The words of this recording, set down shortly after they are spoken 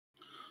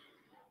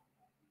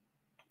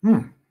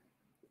Hmm.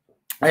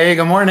 Hey,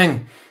 good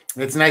morning.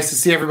 It's nice to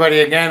see everybody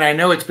again. I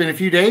know it's been a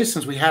few days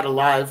since we had a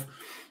live,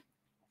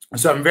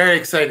 so I'm very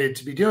excited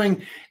to be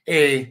doing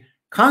a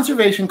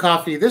conservation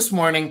coffee this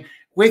morning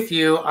with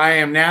you. I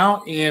am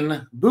now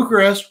in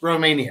Bucharest,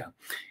 Romania,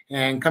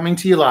 and coming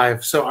to you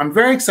live. So I'm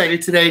very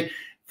excited today.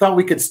 Thought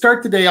we could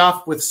start the day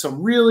off with some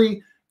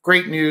really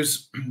great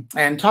news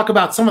and talk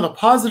about some of the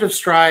positive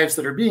strides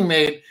that are being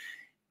made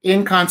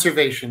in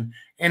conservation.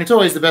 And it's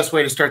always the best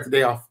way to start the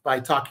day off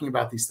by talking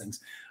about these things.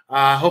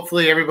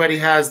 Hopefully everybody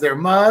has their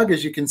mug.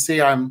 As you can see,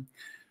 I'm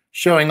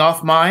showing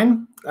off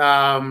mine.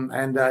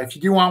 If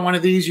you do want one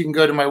of these, you can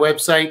go to my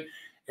website,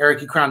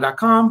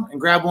 ericecrown.com,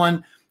 and grab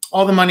one.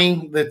 All the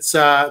money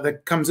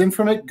that comes in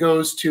from it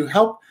goes to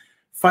help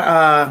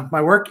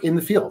my work in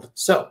the field.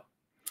 So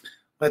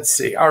let's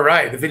see. All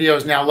right, the video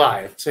is now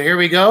live. So here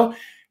we go.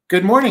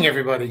 Good morning,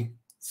 everybody.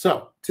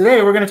 So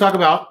today we're going to talk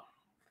about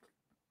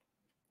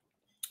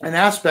an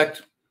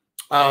aspect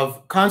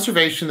of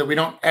conservation that we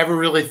don't ever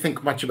really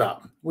think much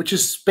about, which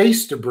is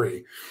space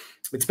debris.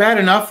 It's bad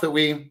enough that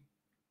we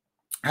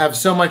have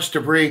so much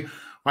debris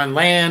on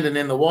land and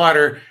in the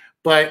water,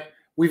 but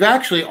we've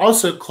actually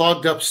also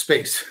clogged up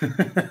space,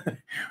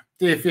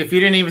 if you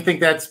didn't even think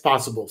that's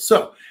possible.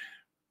 So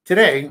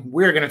today,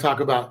 we're going to talk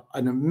about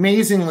an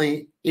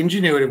amazingly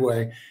ingenuitive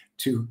way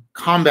to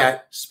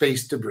combat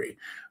space debris.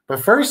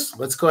 But first,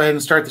 let's go ahead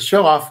and start the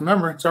show off.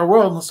 Remember, it's our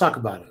world. Let's talk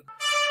about it.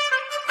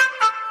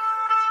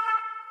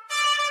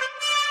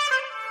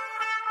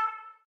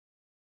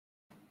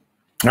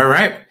 All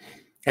right.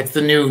 That's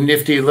the new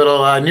nifty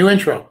little new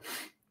intro.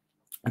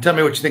 And tell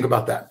me what you think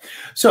about that.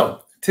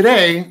 So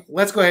today,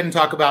 let's go ahead and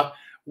talk about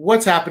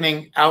what's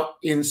happening out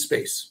in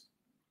space.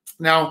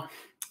 Now,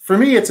 for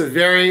me, it's a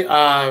very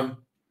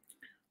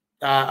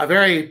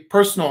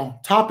personal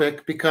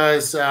topic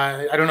because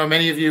I don't know,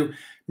 many of you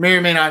may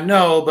or may not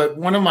know, but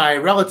one of my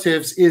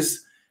relatives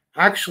is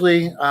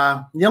actually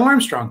Neil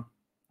Armstrong,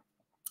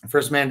 the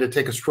first man to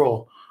take a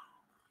stroll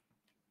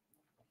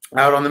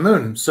out on the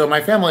moon. So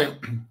my family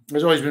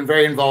has always been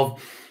very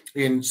involved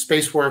in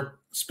space work,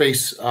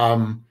 space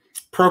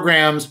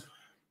programs.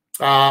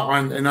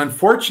 On an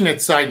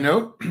unfortunate side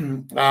note,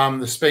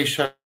 the space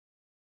shuttle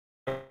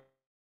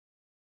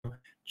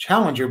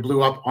Challenger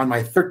blew up on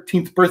my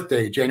 13th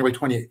birthday, January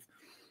 28th,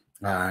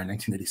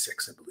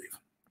 1986, I believe.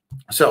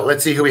 So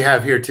let's see who we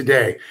have here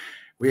today.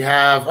 We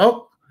have,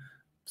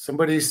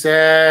 somebody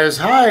says,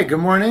 hi, good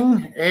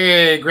morning.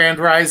 Hey, Grand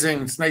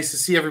Rising. It's nice to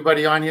see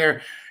everybody on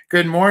here.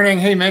 Good morning.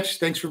 Hey, Mitch,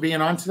 thanks for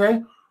being on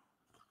today.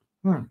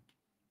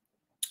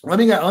 Let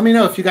me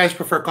know if you guys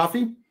prefer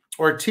coffee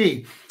or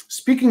tea.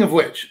 Speaking of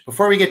which,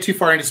 before we get too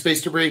far into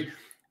space debris,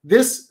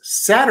 this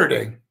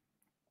Saturday,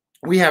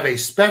 we have a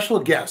special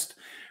guest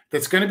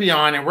that's going to be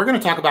on, and we're going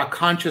to talk about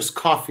conscious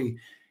coffee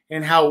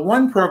and how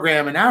one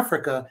program in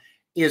Africa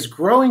is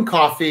growing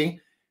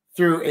coffee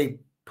through a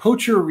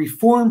poacher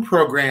reform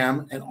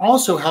program and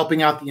also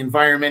helping out the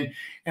environment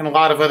and a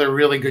lot of other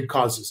really good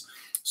causes.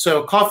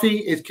 So coffee,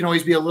 it can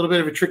always be a little bit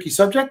of a tricky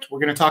subject. We're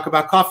going to talk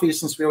about coffee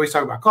since we always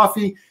talk about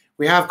coffee.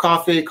 We have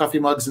coffee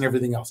mugs, and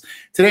everything else.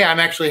 Today, I'm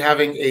actually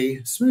having a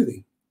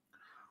smoothie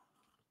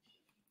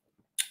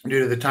due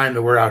to the time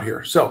that we're out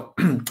here. So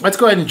let's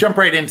go ahead and jump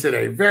right in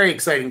today. Very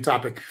exciting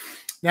topic.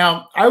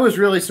 Now, I was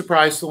really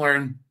surprised to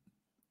learn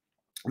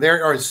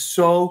there are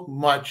so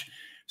much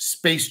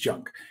space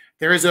junk.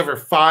 There is over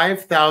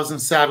 5,000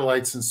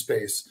 satellites in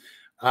space.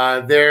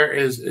 There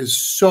is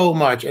so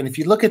much. And if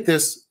you look at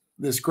this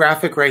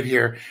graphic right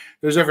here,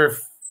 there's over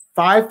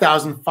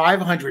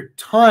 5,500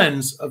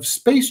 tons of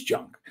space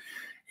junk.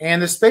 And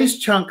the space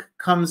junk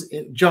comes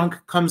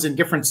in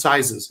different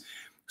sizes.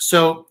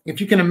 So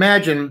if you can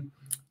imagine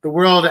the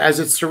world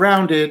as it's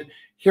surrounded,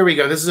 here we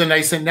go. This is a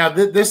nice thing. Now,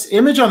 this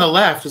image on the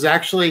left is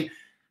actually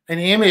an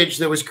image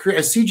that was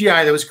a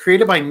CGI that was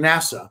created by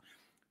NASA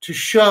to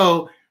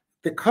show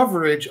the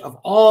coverage of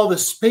all the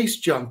space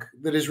junk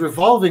that is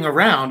revolving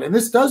around. And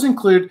this does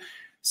include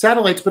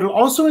satellites, but it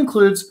also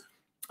includes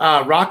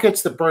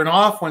rockets that burn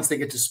off once they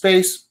get to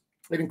space.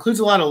 It includes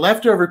a lot of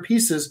leftover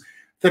pieces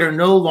that are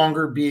no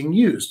longer being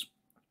used.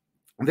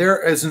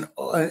 There is an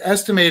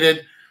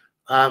estimated,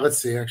 let's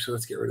see, actually,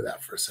 let's get rid of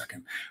that for a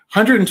second.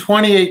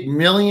 128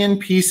 million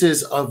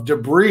pieces of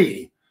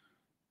debris.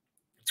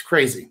 It's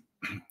crazy.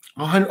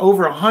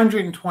 Over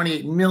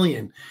 128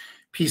 million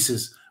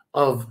pieces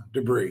of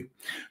debris.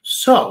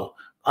 So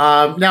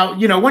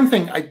now, one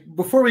thing,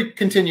 before we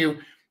continue,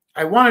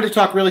 I wanted to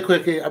talk really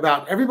quickly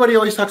about, everybody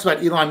always talks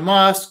about Elon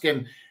Musk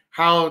and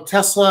how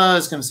Tesla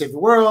is going to save the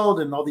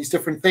world and all these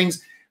different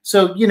things.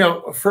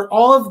 So, for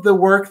all of the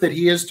work that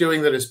he is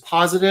doing that is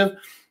positive,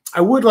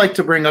 I would like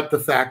to bring up the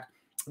fact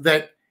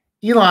that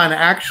Elon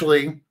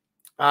actually,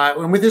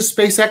 with his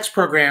SpaceX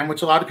program,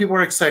 which a lot of people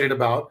are excited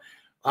about,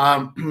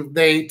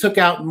 they took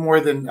out more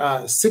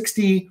than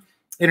 60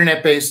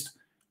 internet-based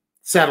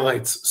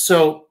satellites.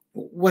 So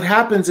what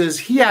happens is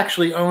he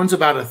actually owns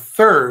about a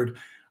third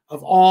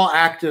of all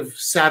active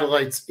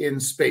satellites in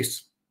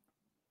space.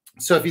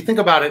 So if you think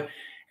about it,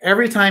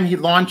 every time he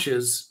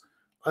launches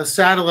a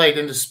satellite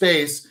into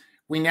space,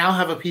 we now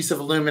have a piece of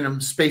aluminum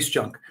space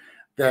junk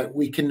that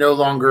we can no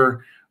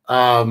longer,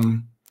 no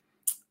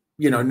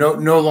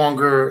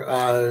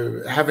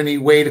longer have any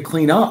way to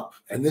clean up.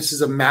 And this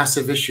is a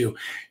massive issue.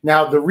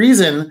 Now, the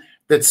reason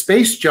that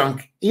space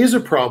junk is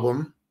a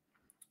problem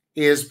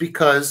is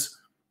because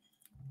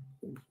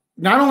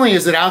not only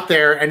is it out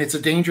there and it's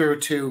a danger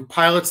to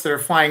pilots that are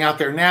flying out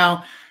there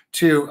now,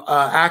 to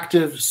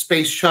active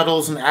space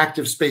shuttles and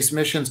active space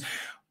missions,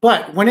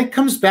 but when it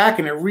comes back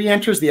and it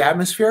re-enters the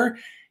atmosphere,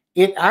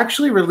 it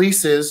actually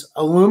releases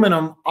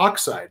aluminum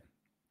oxide.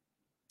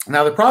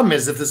 Now, the problem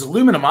is if this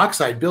aluminum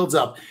oxide builds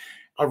up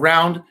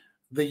around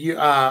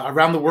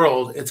the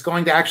world, it's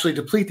going to actually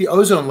deplete the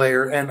ozone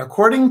layer. And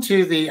according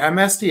to the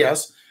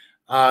MSDS,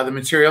 the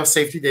Material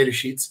Safety Data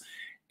Sheets,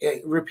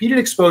 repeated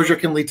exposure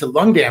can lead to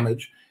lung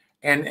damage,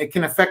 and it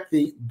can affect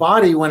the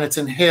body when it's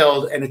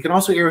inhaled, and it can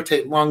also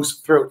irritate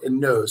lungs, throat, and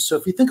nose. So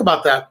if you think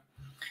about that,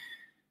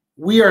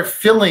 we are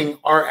filling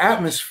our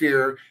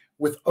atmosphere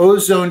with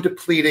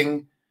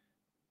ozone-depleting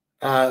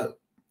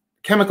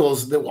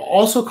chemicals that will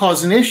also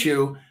cause an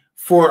issue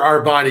for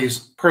our bodies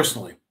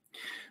personally.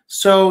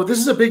 So this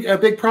is a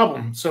big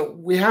problem. So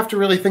we have to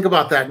really think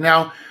about that.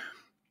 Now,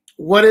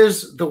 what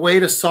is the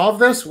way to solve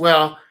this?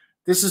 Well,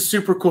 this is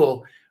super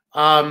cool.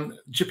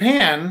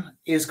 Japan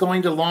is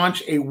going to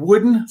launch a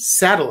wooden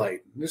satellite.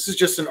 This is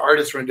just an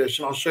artist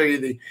rendition. I'll show you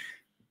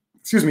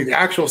the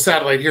actual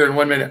satellite here in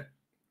 1 minute.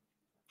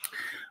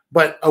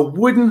 But a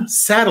wooden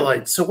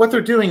satellite. So what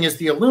they're doing is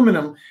the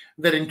aluminum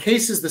that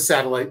encases the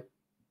satellite,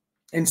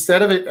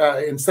 instead of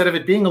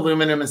it being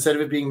aluminum, instead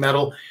of it being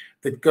metal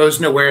that goes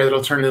nowhere,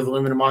 that'll turn into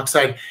aluminum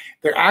oxide,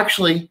 they're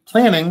actually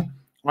planning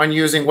on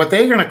using what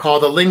they're going to call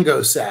the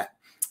LingoSat.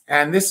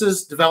 And this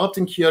is developed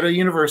in Kyoto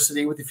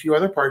University with a few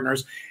other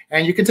partners.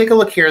 And you can take a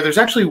look here. There's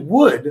actually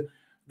wood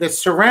that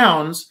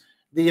surrounds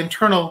the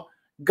internal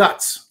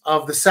guts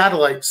of the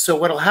satellite. So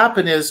what will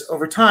happen is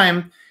over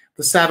time,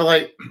 the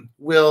satellite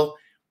will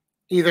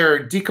either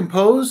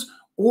decompose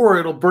or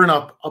it'll burn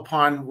up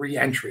upon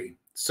re-entry.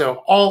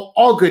 So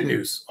all good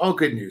news, all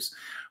good news.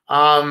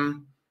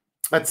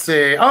 Let's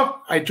see. Oh,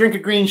 I drink a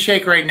green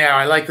shake right now.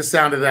 I like the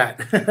sound of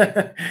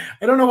that.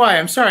 I don't know why.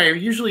 I'm sorry.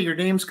 Usually your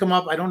names come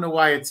up. I don't know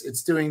why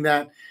it's doing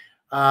that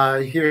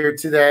here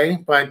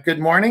today. But good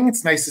morning.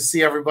 It's nice to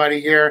see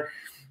everybody here.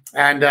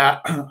 And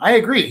I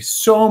agree.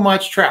 So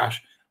much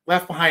trash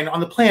left behind on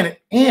the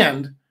planet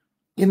and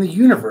in the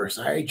universe.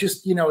 I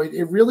just,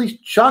 it really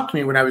shocked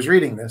me when I was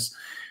reading this,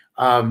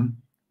 how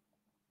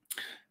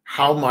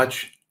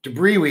much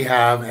debris we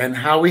have and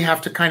how we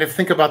have to kind of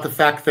think about the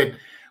fact that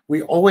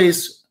we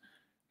always,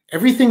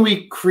 everything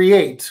we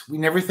create, we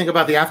never think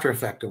about the after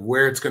effect of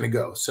where it's going to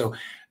go. So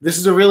this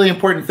is a really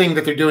important thing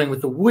that they're doing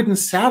with the wooden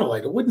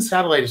satellite. A wooden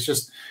satellite is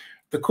just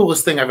the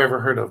coolest thing I've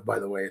ever heard of, by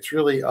the way. It's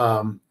really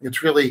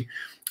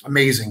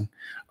amazing.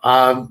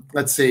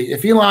 Let's see.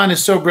 If Elon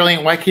is so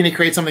brilliant, why can't he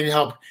create something to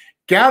help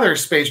gather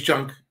space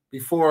junk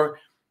before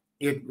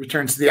it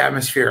returns to the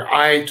atmosphere?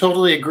 I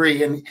totally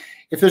agree. And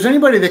if there's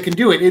anybody that can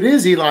do it, it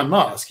is Elon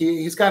Musk.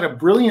 He's got a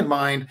brilliant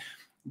mind,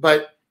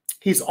 but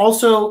he's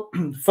also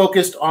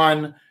focused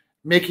on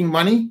making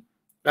money,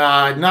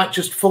 not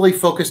just fully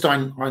focused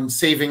on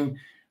saving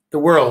the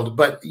world.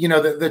 But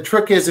the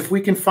trick is if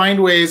we can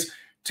find ways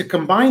to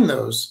combine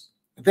those,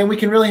 then we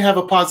can really have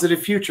a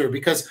positive future,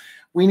 because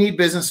we need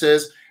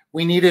businesses,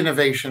 we need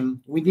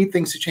innovation, we need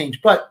things to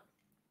change, but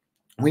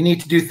we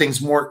need to do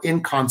things more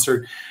in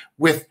concert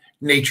with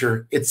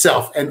nature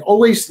itself, and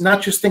always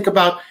not just think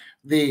about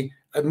the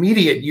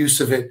immediate use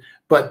of it,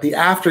 but the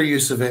after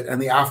use of it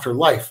and the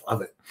afterlife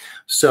of it.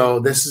 So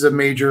this is a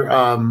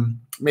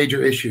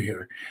major issue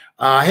here.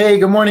 Hey,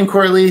 good morning,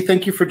 Corley.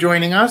 Thank you for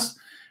joining us.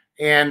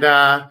 And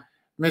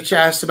Mitch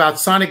asked about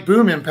sonic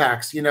boom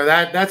impacts.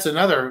 That's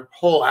another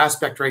whole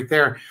aspect right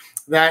there.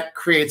 That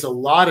creates a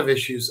lot of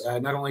issues,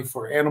 not only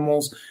for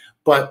animals,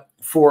 but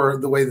for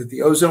the way that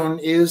the ozone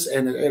is.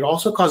 And it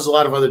also causes a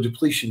lot of other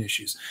depletion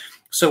issues.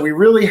 So we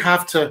really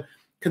have to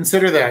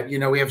consider that.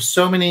 We have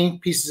so many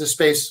pieces of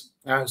space,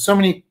 so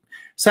many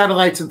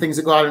satellites and things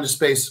that go out into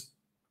space,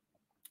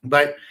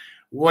 but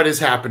what is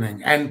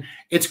happening? And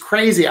it's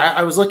crazy.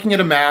 I was looking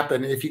at a map,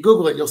 and if you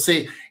Google it, you'll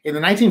see in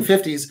the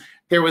 1950s,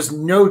 there was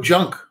no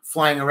junk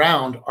flying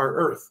around our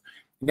Earth.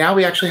 Now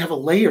we actually have a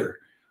layer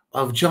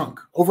of junk,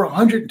 over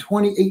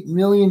 128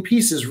 million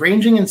pieces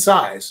ranging in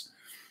size,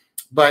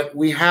 but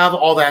we have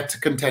all that to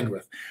contend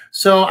with.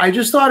 So I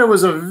just thought it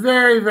was a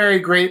very, very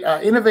great,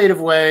 innovative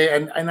way.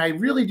 And I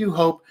really do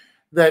hope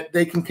that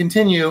they can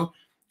continue.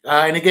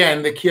 And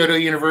again, the Kyoto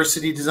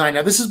University design.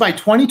 Now, this is by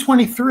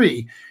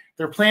 2023.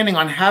 They're planning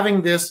on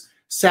having this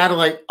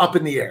satellite up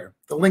in the air,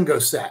 the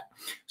LingoSat.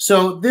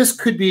 So this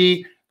could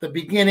be the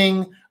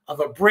beginning of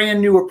a brand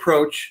new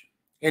approach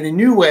and a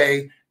new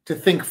way to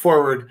think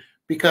forward,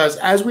 because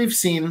as we've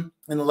seen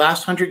in the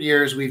last 100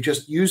 years, we've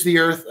just used the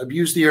Earth,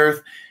 abused the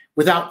Earth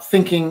without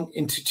thinking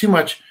into too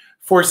much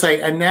foresight.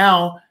 And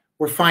now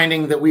we're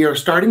finding that we are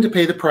starting to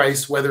pay the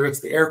price, whether it's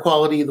the air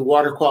quality, the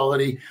water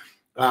quality,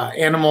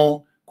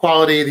 animal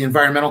quality, the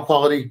environmental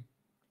quality,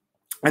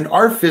 and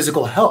our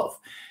physical health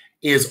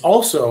is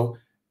also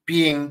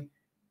being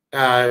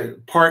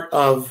part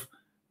of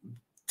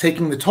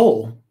taking the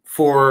toll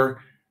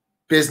for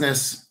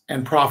business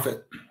and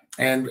profit.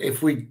 And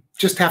if we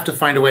just have to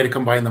find a way to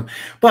combine them.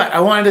 But I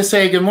wanted to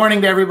say good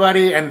morning to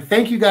everybody and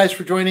thank you guys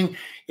for joining.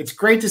 It's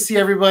great to see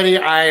everybody.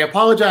 I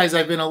apologize.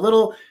 I've been a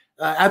little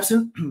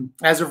absent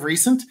as of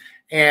recent,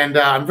 and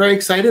I'm very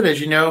excited. As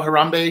you know,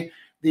 Harambe,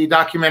 the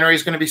documentary,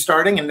 is going to be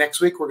starting, and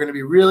next week we're going to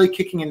be really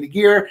kicking into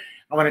gear.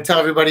 I want to tell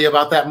everybody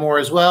about that more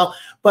as well.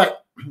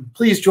 But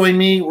please join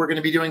me. We're going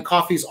to be doing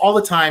coffees all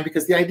the time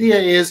because the idea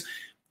is,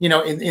 you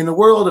know, in the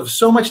world of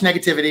so much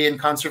negativity and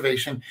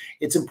conservation,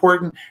 it's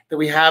important that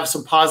we have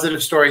some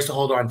positive stories to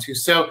hold on to.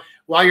 So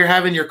while you're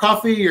having your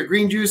coffee, your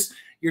green juice,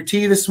 your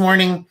tea this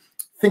morning,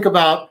 think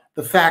about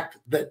the fact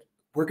that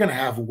we're going to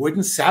have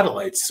wooden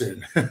satellites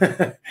soon.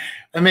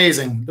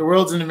 Amazing. The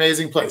world's an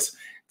amazing place.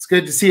 It's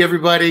good to see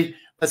everybody.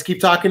 Let's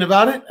keep talking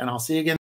about it, and I'll see you again.